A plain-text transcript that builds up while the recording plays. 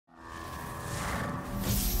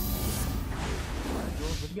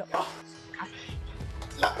Yo.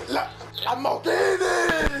 La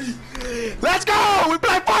Maldini! Let's go! We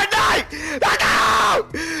play Fortnite! Let's go!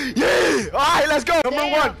 Yeah! Alright, let's go! Number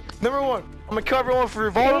one. I'm gonna kill everyone for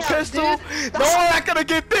revolver pistol. No one not gonna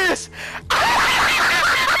get this!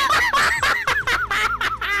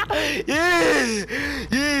 Yeah!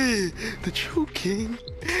 The true king.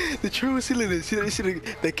 The true, see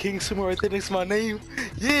the king somewhere right there next to my name?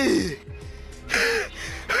 Yeah!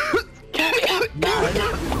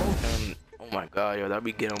 Oh my god, yo, that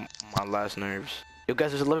be getting on my last nerves. Yo,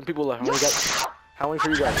 guys, there's 11 people left. How many for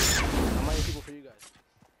you guys? How many people for you guys?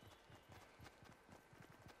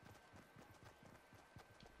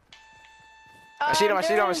 I see them.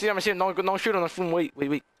 Don't shoot him. Wait.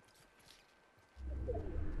 You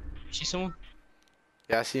see someone?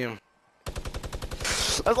 Yeah, I see him.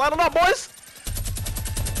 Let's line them up, boys!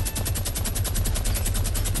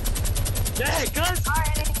 Yeah, guys!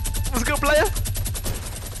 Let's go, player!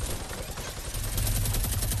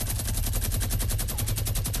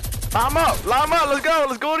 Line them up,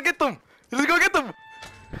 let's go and get them! Let's go get them!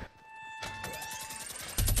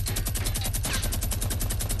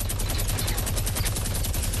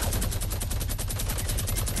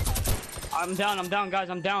 I'm down, guys,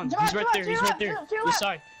 I'm down. He's right there. This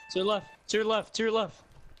side. To your left.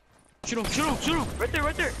 Shoot him. Right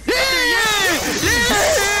there. Yeah!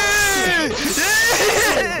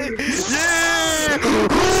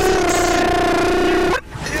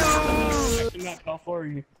 How far are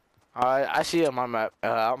you? I see it on my map.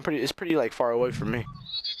 It's pretty like far away from me.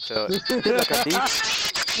 So look at these.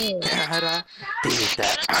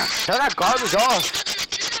 Turn that garbage off.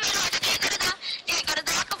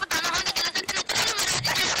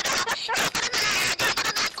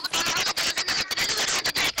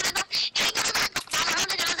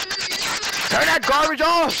 Turn that garbage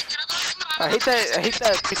off! I hate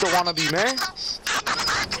that people wannabe, man.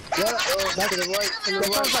 Yeah, back to the right, to the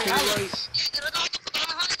right.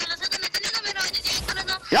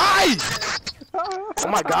 Yikes! Oh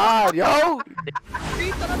my god, yo!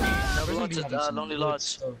 Lonely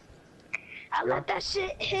Lodge. I let that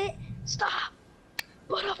shit hit. Stop.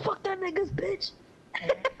 But I fuck that nigga's bitch.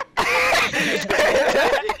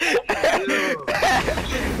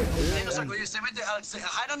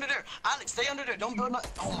 Hide under there. Alex, stay under there. Don't build up.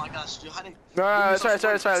 Oh my gosh, you're hiding. No, it's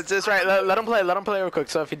right. Let him play real quick.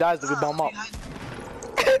 So if he dies, then we bomb up.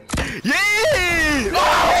 Yeah!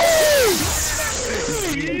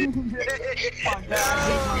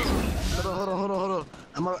 Hold on.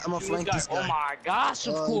 I'm a flank this guy. Oh my gosh,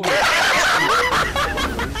 of course.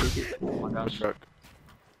 Oh my gosh, truck.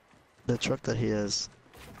 The truck that he has.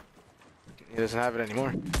 He doesn't have it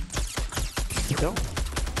anymore. You don't?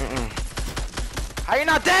 How you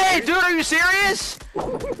not dead, dude? Are you serious?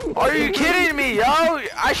 Are you kidding me, yo?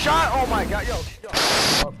 I shot. Oh my god, yo.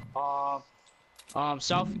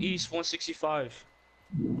 Southeast 165.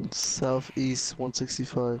 Southeast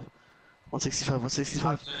 165.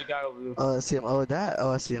 165. There's a guy over there. Oh, I see him. Oh, that?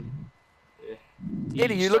 Oh, I see him. Yeah.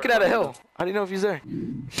 Andy, you're looking at a hill. How do you know if he's there?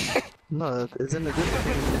 No, it's in the good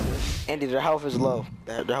one. Andy, their health is low.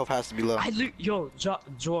 Their health has to be low. Yo,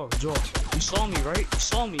 Joel. You saw me, right? You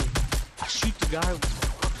saw me. I shoot the guy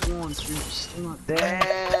with once. You're still not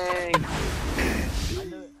Dang.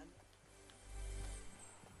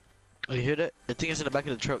 Oh, you hear that? I think it's in the back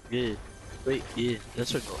of the truck. Yeah. Wait, yeah.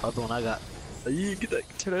 That's the other one I got. Oh, yeah, get that.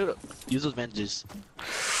 Turn it up. Use those bandages.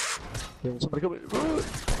 Yeah, somebody come in.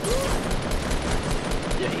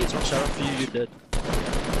 Yeah, he gets one shot off for you, you're dead.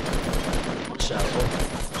 One shot. Oh.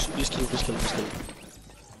 Just kill him.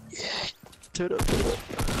 Yeah. Turn it up.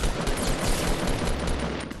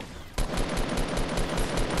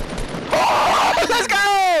 Oh, let's go!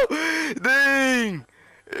 Dang!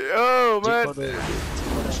 Oh, man.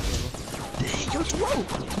 Dang, yo, Joe!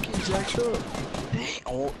 Getting jacked up. Dang.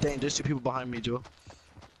 Oh, dang, there's two people behind me, Joe.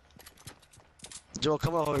 Joe,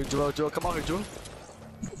 come out here, Joe. Come out here, Joe.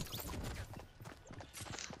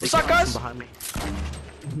 What's up, guys? Behind me. Kill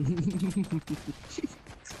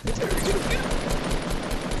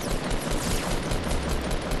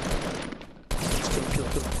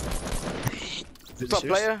him. What's up,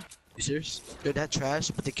 player? You serious? Yo, that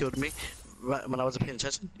trash, but they killed me when I wasn't paying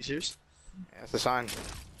attention. You serious? Yeah, that's the sign.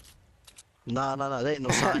 Nah, that ain't no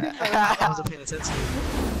sign. I wasn't paying attention.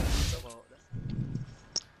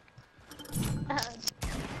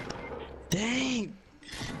 Dang!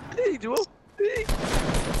 Hey, Joel! Dang!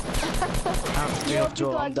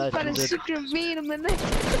 Joel, I'm dead. I'm dead. Secret me in a minute.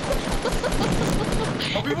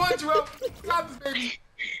 Hope you won, Joel! Got this, baby!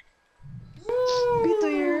 Beat the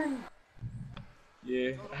year.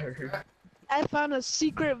 Yeah, I heard. I found a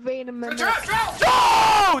secret vein in my neck.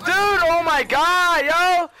 Oh, dude! Oh my god,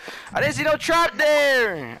 yo! I didn't see no trap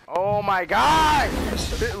there. Oh my god!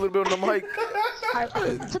 Spit a little bit on the mic.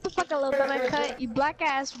 Shut the fuck up, little bit, cut. You black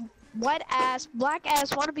ass, white ass, black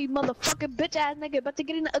ass, wannabe motherfucking bitch ass nigga. About to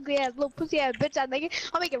get in the ugly ass, little pussy ass bitch ass nigga.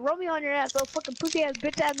 I'll make it Romeo on your ass, little fucking pussy ass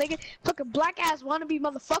bitch ass nigga. Fucking black ass, wannabe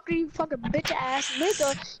motherfucker. You fucking bitch ass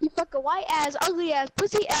nigga. You fucking white ass, ugly ass,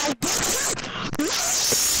 pussy ass bitch.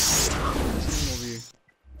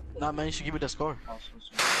 Nah, man, you should give me the score.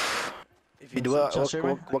 If you do it, what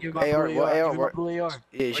AR? What AR?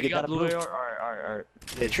 Yeah, you should get that blue. Alright.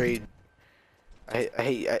 Yeah, trade. I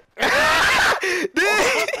hate.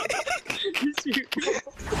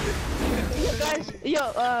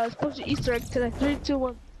 Yo, guys, it's supposed to Easter egg today. 3, 2,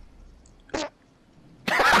 1.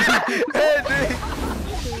 Hey,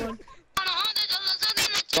 dude.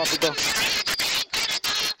 Stop it, go.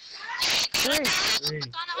 3,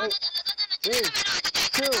 2,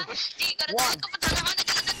 1.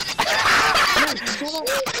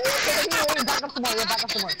 Back up some more. Back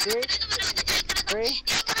up some more. 3,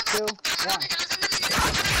 2, 1.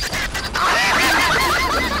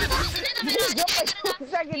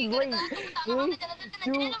 Second late. 3,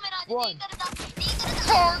 2, 1.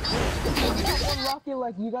 Rocket,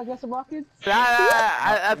 like you guys got some rockets? Nah,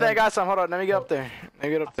 I think I got some. Hold on, let me get up there. Yo,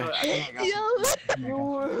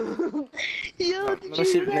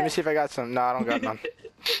 Let me see if I got some. No, I don't got none.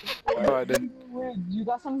 Oh, I did. You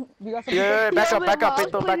got some? Yeah, back up,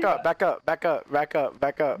 Pito, back up. Pito,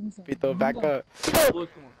 back up.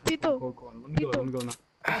 Tito, Let me go now.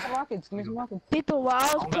 some rockets. Give me some rockets. Tito, while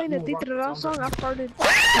I was playing the Tito Rao song, I farted.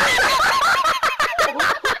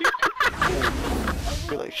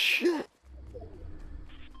 You're like, shit.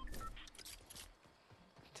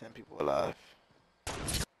 10 people alive.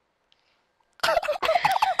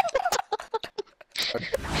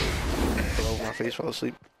 Fell over my face, fell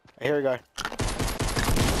asleep. Hey, here we go.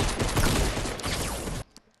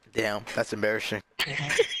 Damn, that's embarrassing. Got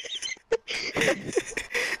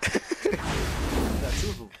 2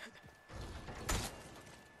 of them.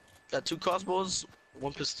 Got 2 crossbows,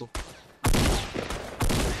 1 pistol.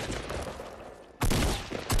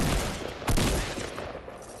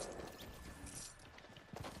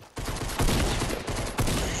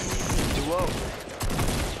 Duo.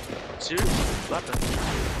 Serious? What the?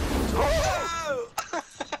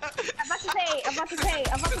 I'm about to say.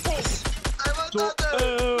 Oh my gosh.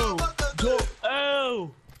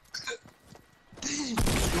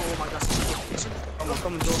 Come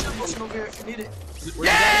on,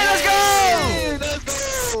 Yeah, let's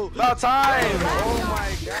go! About time! Oh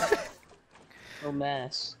my god. No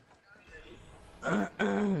mass. No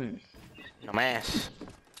mass.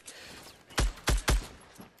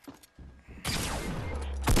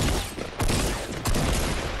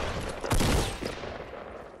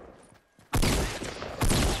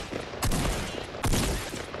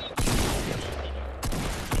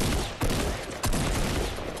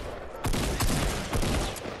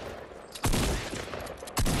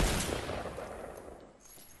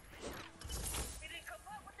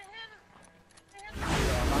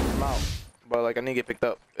 But like I need to get picked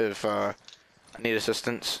up if I need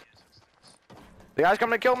assistance. The guy's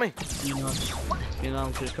coming to kill me. You know,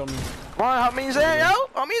 she's coming. Come on, help me, Sam, yo!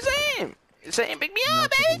 Help me, Sam! Sam, pick me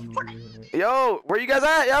up, baby! Yo, where you guys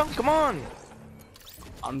at, yo? Come on!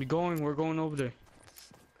 We're going over there.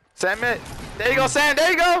 Sam, there you go, Sam,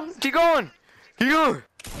 there you go! Keep going! Keep going!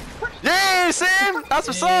 Yeah, Sam! That's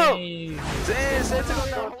what's up! Sam,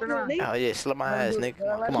 oh yeah, slap my ass,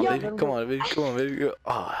 nigga. Come on, baby. Come on, baby. Come on, baby.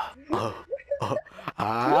 Oh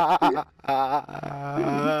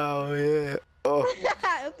yeah. Oh.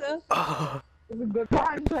 Good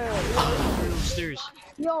time, Under those stairs.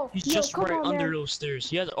 He's just come right on, under man. those stairs.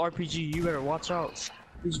 He has an RPG. You better watch out.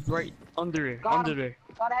 He's right under it. Under there.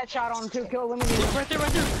 Got a headshot on 2 kill eliminated. Right there.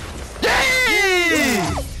 Right there.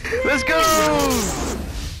 Yay! Let's go!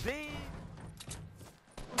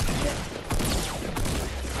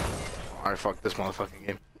 Alright, fuck this motherfucking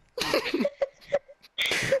game.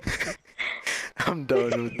 I'm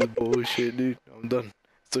done with the bullshit, dude. I'm done.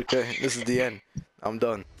 It's okay. This is the end. I'm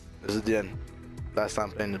done. This is the end. Last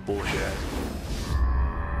time playing the bullshit ass.